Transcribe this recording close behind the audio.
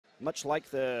much like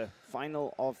the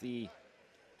final of the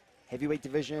heavyweight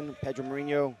division, Pedro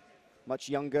Marinho, much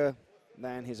younger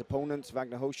than his opponent,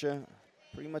 Wagner Hoscher.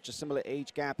 Pretty much a similar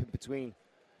age gap in between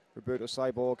Roberto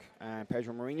Cyborg and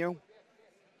Pedro Marinho.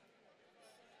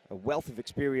 A wealth of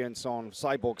experience on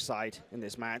Cyborg's side in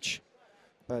this match.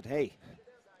 But hey,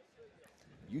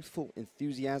 youthful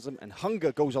enthusiasm and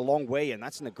hunger goes a long way, and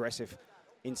that's an aggressive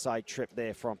inside trip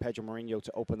there from Pedro Marinho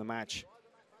to open the match.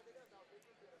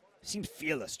 Seems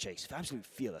fearless, Chase, absolutely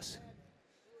fearless.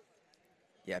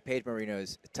 Yeah, Pedro Marinho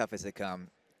is tough as they come.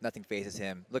 Nothing phases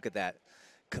him. Look at that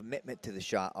commitment to the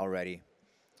shot already.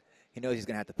 He knows he's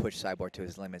going to have to push Cyborg to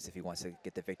his limits if he wants to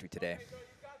get the victory today.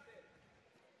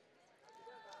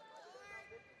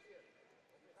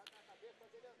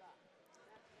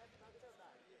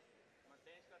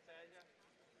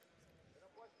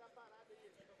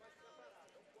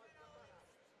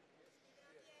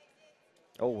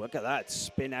 Oh, look at that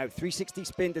spin out. 360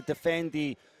 spin to defend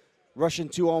the Russian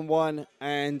 2-on-1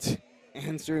 and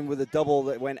answer him with a double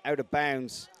that went out of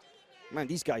bounds. Man,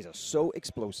 these guys are so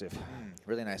explosive.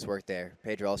 Really nice work there.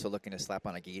 Pedro also looking to slap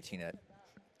on a guillotine at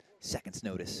seconds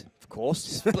notice. Of course.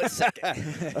 Split second.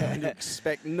 You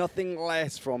expect nothing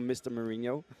less from Mr.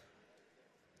 Marinho.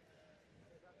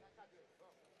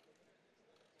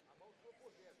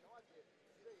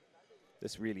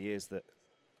 This really is the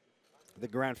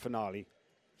grand finale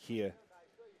here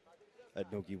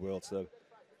at NoGi World. So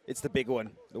it's the big one,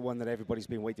 the one that everybody's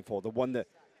been waiting for, the one that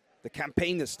the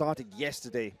campaign that started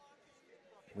yesterday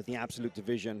with the Absolute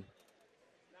Division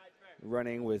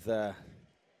running with, man,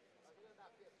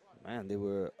 there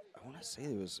were, I want to say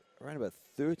there was around about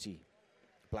 30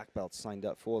 black belts signed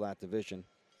up for that division.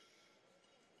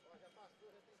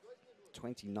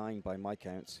 29 by my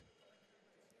count.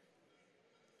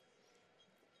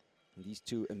 And these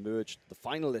two emerged the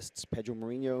finalists. Pedro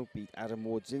Marinho beat Adam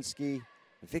Wardzinski,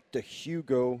 Victor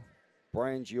Hugo,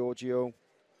 Brian Giorgio,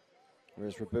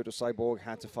 whereas Roberto Cyborg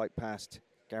had to fight past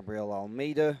Gabriel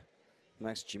Almeida,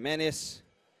 Max Jimenez,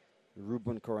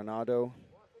 Ruben Coronado.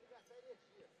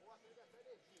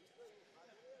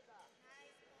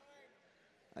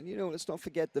 And you know, let's not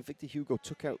forget that Victor Hugo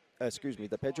took out,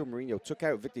 that Pedro Marinho took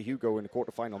out Victor Hugo in the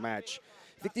quarterfinal match.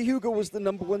 Victor Hugo was the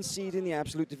 #1 seed in the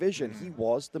Absolute Division. He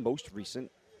was the most recent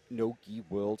NoGi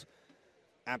World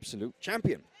Absolute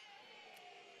Champion.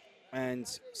 And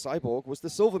Cyborg was the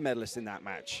silver medalist in that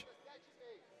match.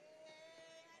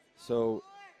 So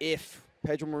if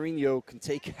Pedro Marinho can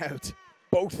take out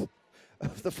both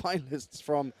of the finalists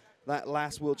from that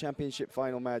last World Championship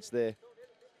final match there,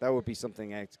 that would be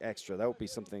something extra. That would be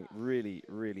something really,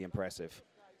 really impressive.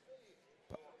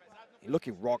 But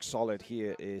looking rock solid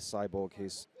here is Cyborg.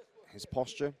 His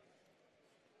posture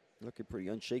looking pretty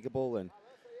unshakable, and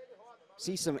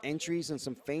see some entries and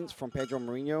some feints from Pedro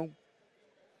Marinho.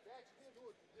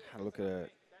 Had a look at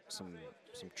some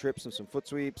trips and some foot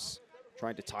sweeps,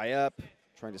 trying to tie up,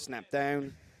 trying to snap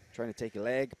down, trying to take a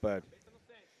leg, but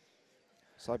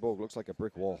Cyborg looks like a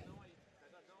brick wall.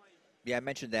 Yeah, I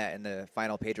mentioned that in the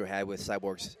final Pedro had with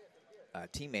Cyborg's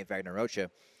teammate Wagner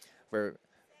Rocha, where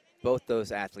both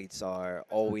those athletes are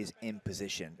always in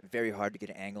position. Very hard to get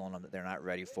an angle on them that they're not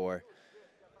ready for.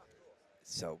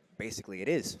 So basically it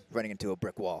is running into a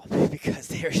brick wall because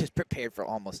they're just prepared for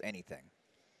almost anything.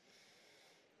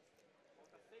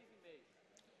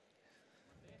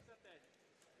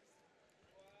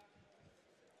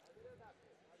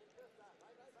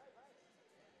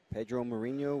 Pedro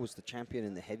Marinho was the champion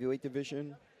in the heavyweight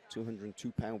division,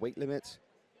 202-pound weight limit.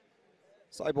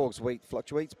 Cyborg's weight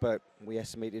fluctuates, but we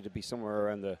estimate it to be somewhere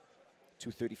around the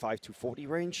 235, 240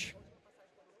 range.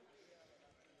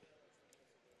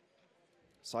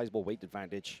 Sizable weight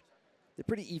advantage. They're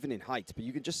pretty even in height, but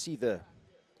you can just see the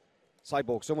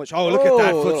Cyborg so much. Oh, look at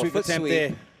that foot sweep attempt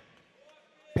there.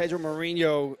 Pedro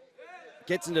Marinho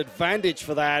gets an advantage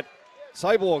for that.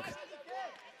 Cyborg.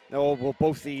 No, well,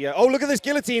 both the... oh, look at this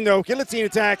guillotine, though. Guillotine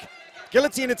attack.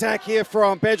 Guillotine attack here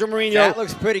from Pedro Marinho. That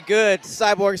looks pretty good.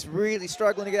 Cyborg's really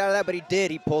struggling to get out of that, but he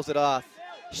did. He pulls it off.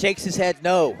 Shakes his head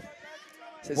no.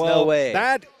 Says no way.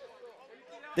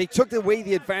 They took away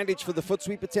the advantage for the foot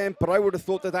sweep attempt, but I would have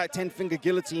thought that that 10-finger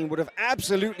guillotine would have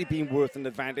absolutely been worth an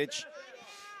advantage.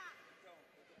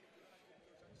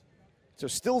 So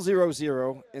still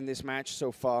 0-0 in this match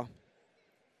so far.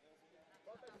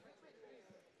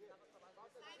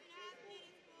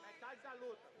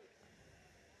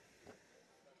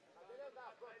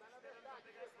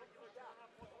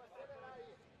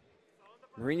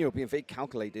 Marinho being very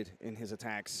calculated in his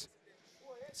attacks.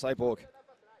 Cyborg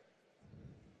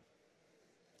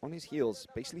on his heels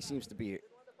basically seems to be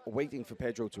waiting for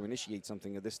Pedro to initiate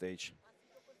something at this stage.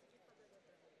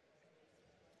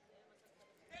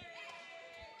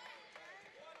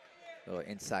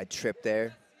 little inside trip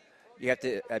there. You have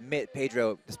to admit,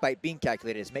 Pedro, despite being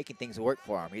calculated, is making things work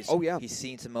for him. He's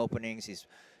seen some openings.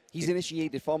 He's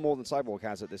initiated far more than Cyborg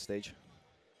has at this stage.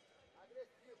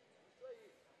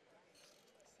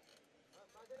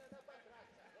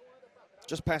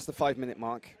 Just past the 5-minute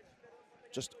mark.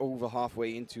 Just over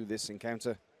halfway into this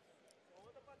encounter.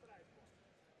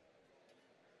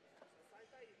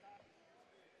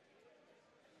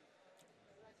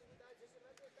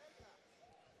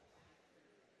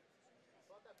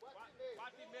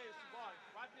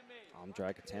 Arm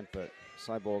drag attempt, but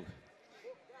Cyborg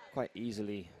quite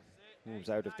easily moves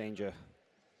out of danger.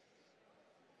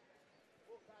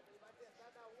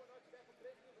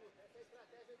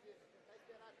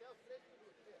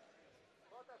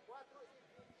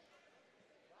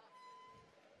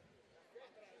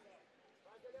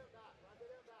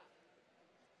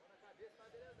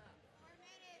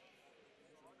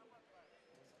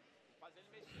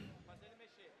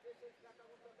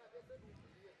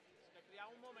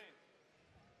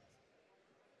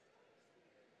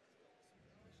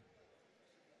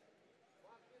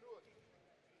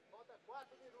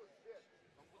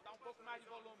 pouco mais de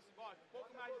volume, Cyborg. Um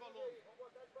pouco mais de volume.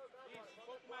 Isso, um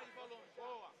pouco mais de volume.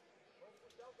 Boa.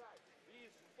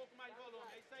 Isso, um pouco mais de volume.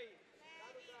 É isso aí.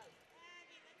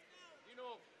 De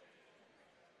novo.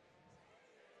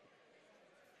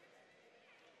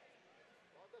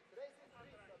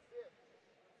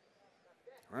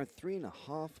 Around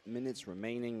 3.5 minutes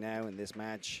remaining now in this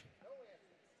match.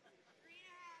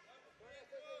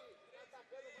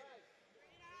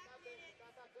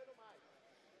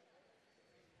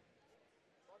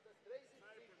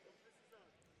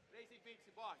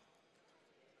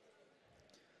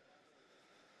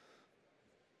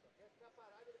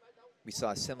 We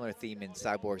saw a similar theme in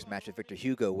Cyborg's match with Victor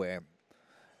Hugo, where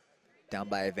down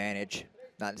by advantage,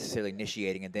 not necessarily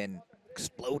initiating, and then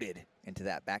exploded into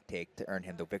that back take to earn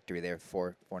him the victory there,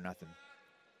 4-0.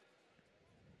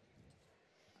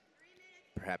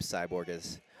 Perhaps Cyborg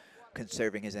is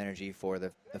conserving his energy for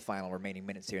the final remaining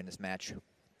minutes here in this match.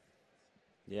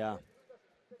 Yeah.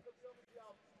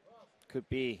 Could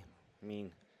be. I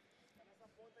mean,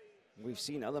 we've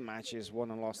seen other matches won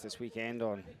and lost this weekend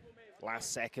on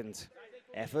last-second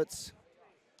efforts.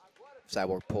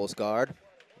 Cyborg pulls guard.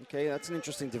 Okay, that's an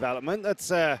interesting development.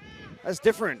 That's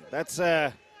different. That's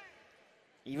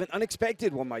even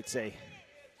unexpected, one might say.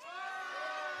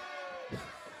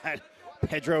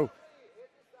 Pedro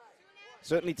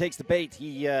certainly takes the bait.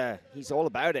 He's all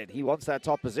about it. He wants that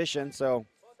top position, so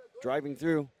driving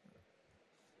through.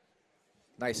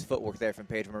 Nice footwork there from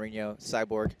Pedro Marinho.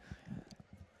 Cyborg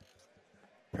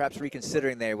perhaps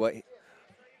reconsidering there what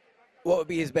would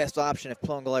be his best option if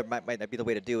pulling guard might not be the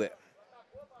way to do it.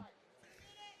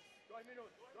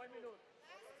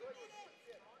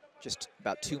 Just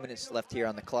about 2 minutes left here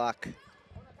on the clock.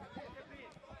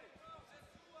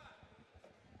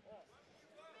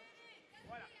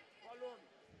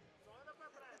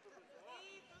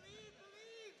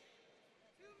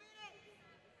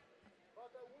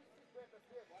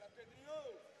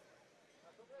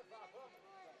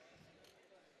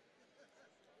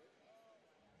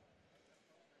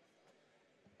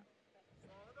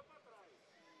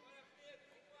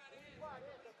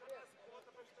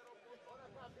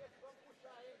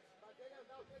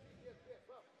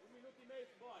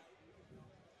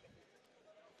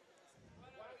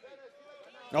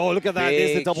 Oh, look at that.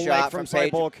 There's the double leg from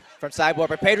Cyborg. From Cyborg,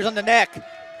 but Pedro's on the neck.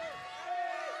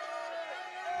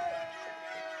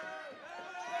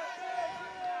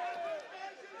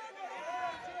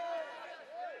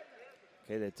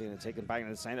 Okay, they're going to take him back to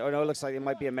the center. Oh, no, it looks like it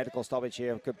might be a medical stoppage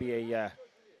here. It could be a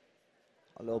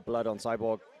little blood on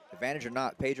Cyborg. Advantage or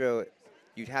not, Pedro,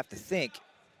 you'd have to think,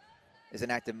 is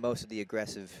enacted most of the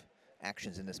aggressive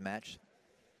actions in this match.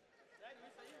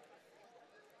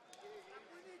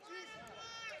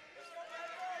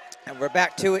 And we're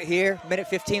back to it here. Minute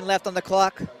 15 left on the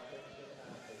clock.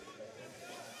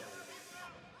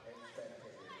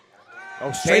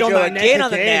 Oh, straight on that neck again on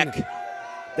the neck.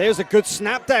 There's a good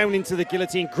snap down into the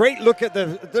guillotine. Great look at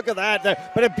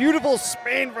that. But a beautiful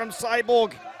spin from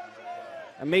Cyborg.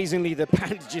 Amazingly, the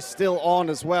bandage is still on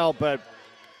as well, but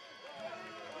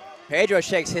Pedro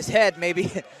shakes his head, maybe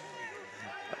a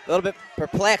little bit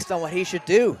perplexed on what he should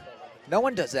do. No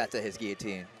one does that to his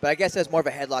guillotine. But I guess there's more of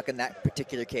a headlock in that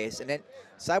particular case. And then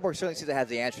Cyborg certainly seems to have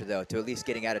the answer, though, to at least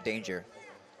getting out of danger.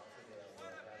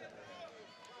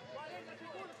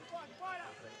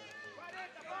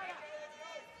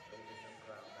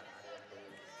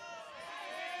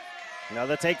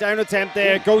 Another takedown attempt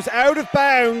there. Goes out of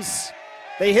bounds.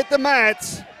 They hit the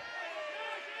mat.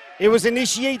 It was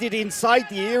initiated inside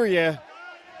the area.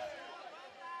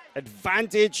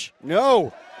 Advantage,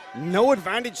 no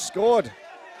advantage scored.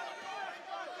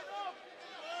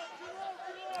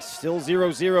 Still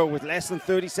 0-0 with less than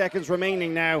 30 seconds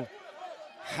remaining now.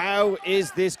 How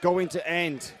is this going to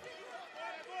end?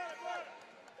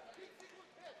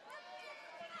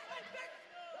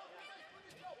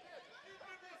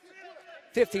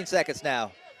 "15 seconds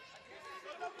now.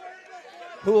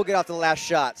 Who will get off the last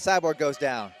shot? Cyborg goes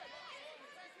down.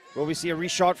 Will we see a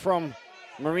reshot from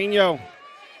Marinho?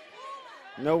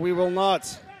 No, we will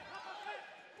not.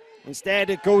 Instead,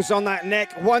 it goes on that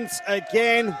neck once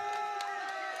again.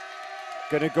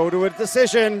 Gonna go to a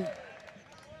decision.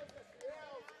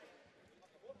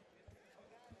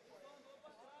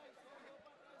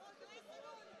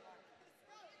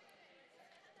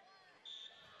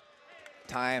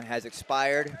 Time has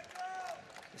expired.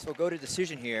 This will go to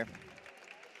decision here.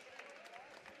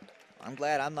 I'm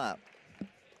glad I'm not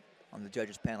on the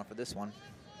judges panel for this one.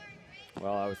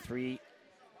 Well, our 3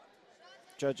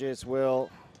 judges will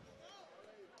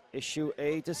issue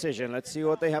a decision. Let's see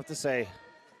what they have to say.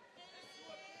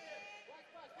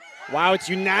 Wow, it's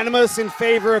unanimous in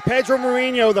favor of Pedro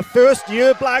Marinho, the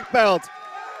first-year black belt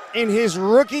in his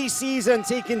rookie season,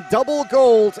 taking double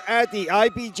gold at the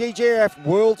IBJJF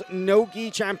World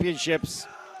NoGi Championships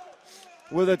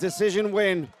with a decision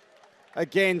win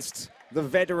against the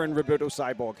veteran Roberto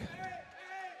Cyborg.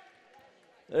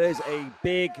 That is a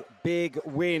big, big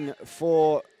win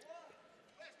for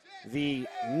the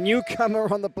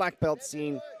newcomer on the black belt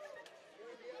scene.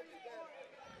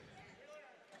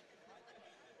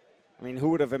 I mean, who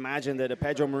would have imagined that a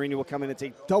Pedro Marinho will come in and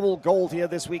take double gold here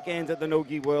this weekend at the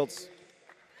NoGi Worlds?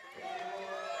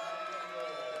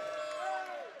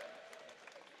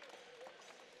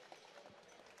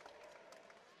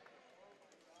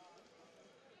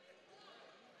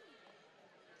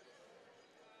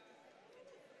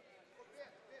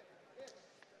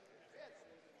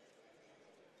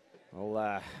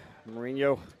 Well,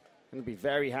 Marinho going to be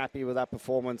very happy with that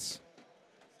performance.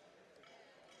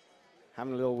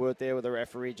 Having a little word there with the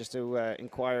referee just to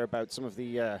inquire about some of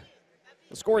the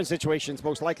scoring situations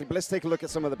most likely. But let's take a look at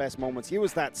some of the best moments. Here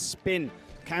was that spin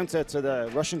counter to the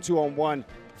Russian 2-on-1,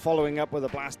 following up with a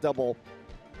blast double.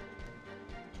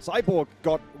 Cyborg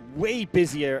got way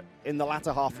busier in the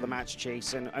latter half of the match,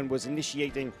 Chase, and was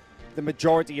initiating the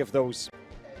majority of those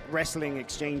wrestling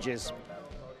exchanges.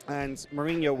 And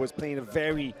Marinho was playing a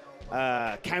very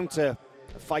counter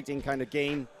fighting kind of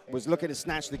game, was looking to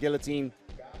snatch the guillotine.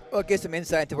 Well, it gives some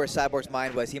insight into where Cyborg's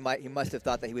mind was. He must have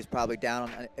thought that he was probably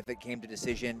down if it came to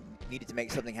decision, needed to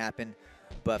make something happen.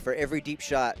 But for every deep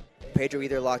shot, Pedro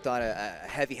either locked on a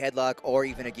heavy headlock or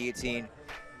even a guillotine.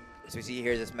 As we see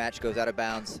here, this match goes out of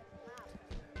bounds.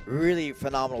 Really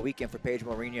phenomenal weekend for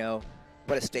Pedro Marinho.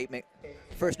 What a statement.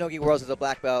 First NoGi Worlds as a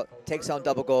black belt, takes home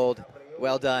double gold.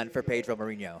 Well done for Pedro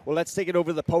Marinho. Well, let's take it over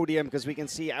to the podium because we can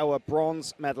see our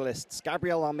bronze medalists,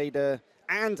 Gabriel Almeida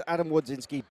and Adam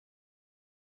Wodzinski,